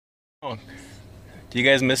Oh, do you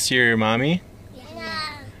guys miss your mommy?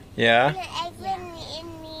 Yeah. Yeah? Avon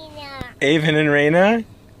and Nina. Avon and Raina?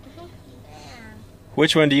 Yeah.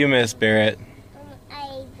 Which one do you miss, Barrett?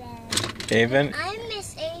 Avon. Avon? I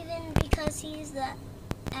miss Avon because he's the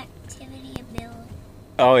activity ability.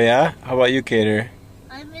 Oh yeah? How about you, Cater?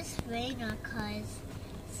 I miss Raina because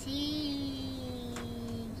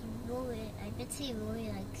I bet she really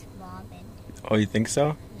likes Robin. Oh, you think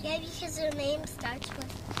so? Yeah, because her name starts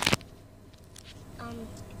with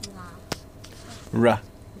Ruh.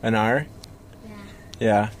 An R? Yeah.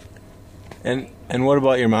 Yeah. And what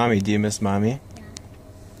about your mommy? Do you miss mommy? Yeah.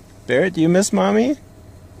 Barrett, do you miss mommy?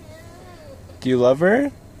 Do you love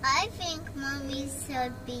her? I think mommy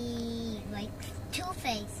should be like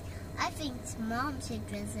Two-Face. I think mom should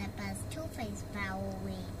dress up as Two-Face for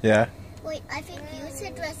Halloween. Yeah? Wait, I think you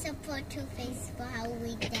should dress up for Two-Face for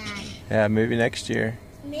Halloween, Dad. Yeah, maybe next year.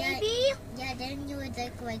 Maybe? Yeah, then you would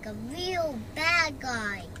look like a real bad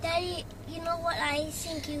guy. Daddy, you know what I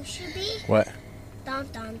think you should be? What? Dun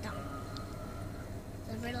dun dun.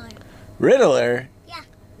 The Riddler. Riddler? Yeah.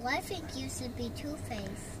 Well, I think you should be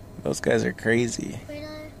Two-Face. Those guys are crazy.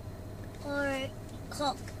 Riddler or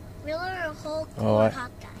Hulk. Riddler or Hulk Oh, or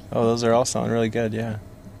Hawkeye. Oh, those are all sound really good, yeah.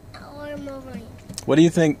 Or Wolverine. What do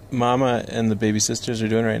you think Mama and the baby sisters are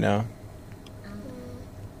doing right now?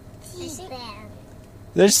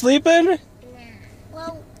 They're sleeping?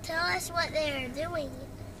 Well, tell us what they're doing.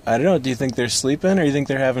 I don't know. Do you think they're sleeping or you think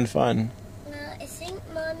they're having fun? I think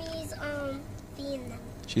mommy's feeding them.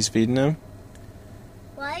 She's feeding them?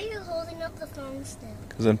 Why are you holding up the phone still?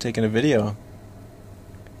 Because I'm taking a video.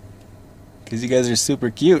 Because you guys are super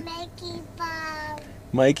cute. Mikey Ball.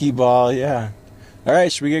 Mikey Ball, yeah.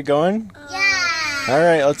 Alright, should we get going? Yeah.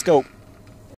 Alright, let's go.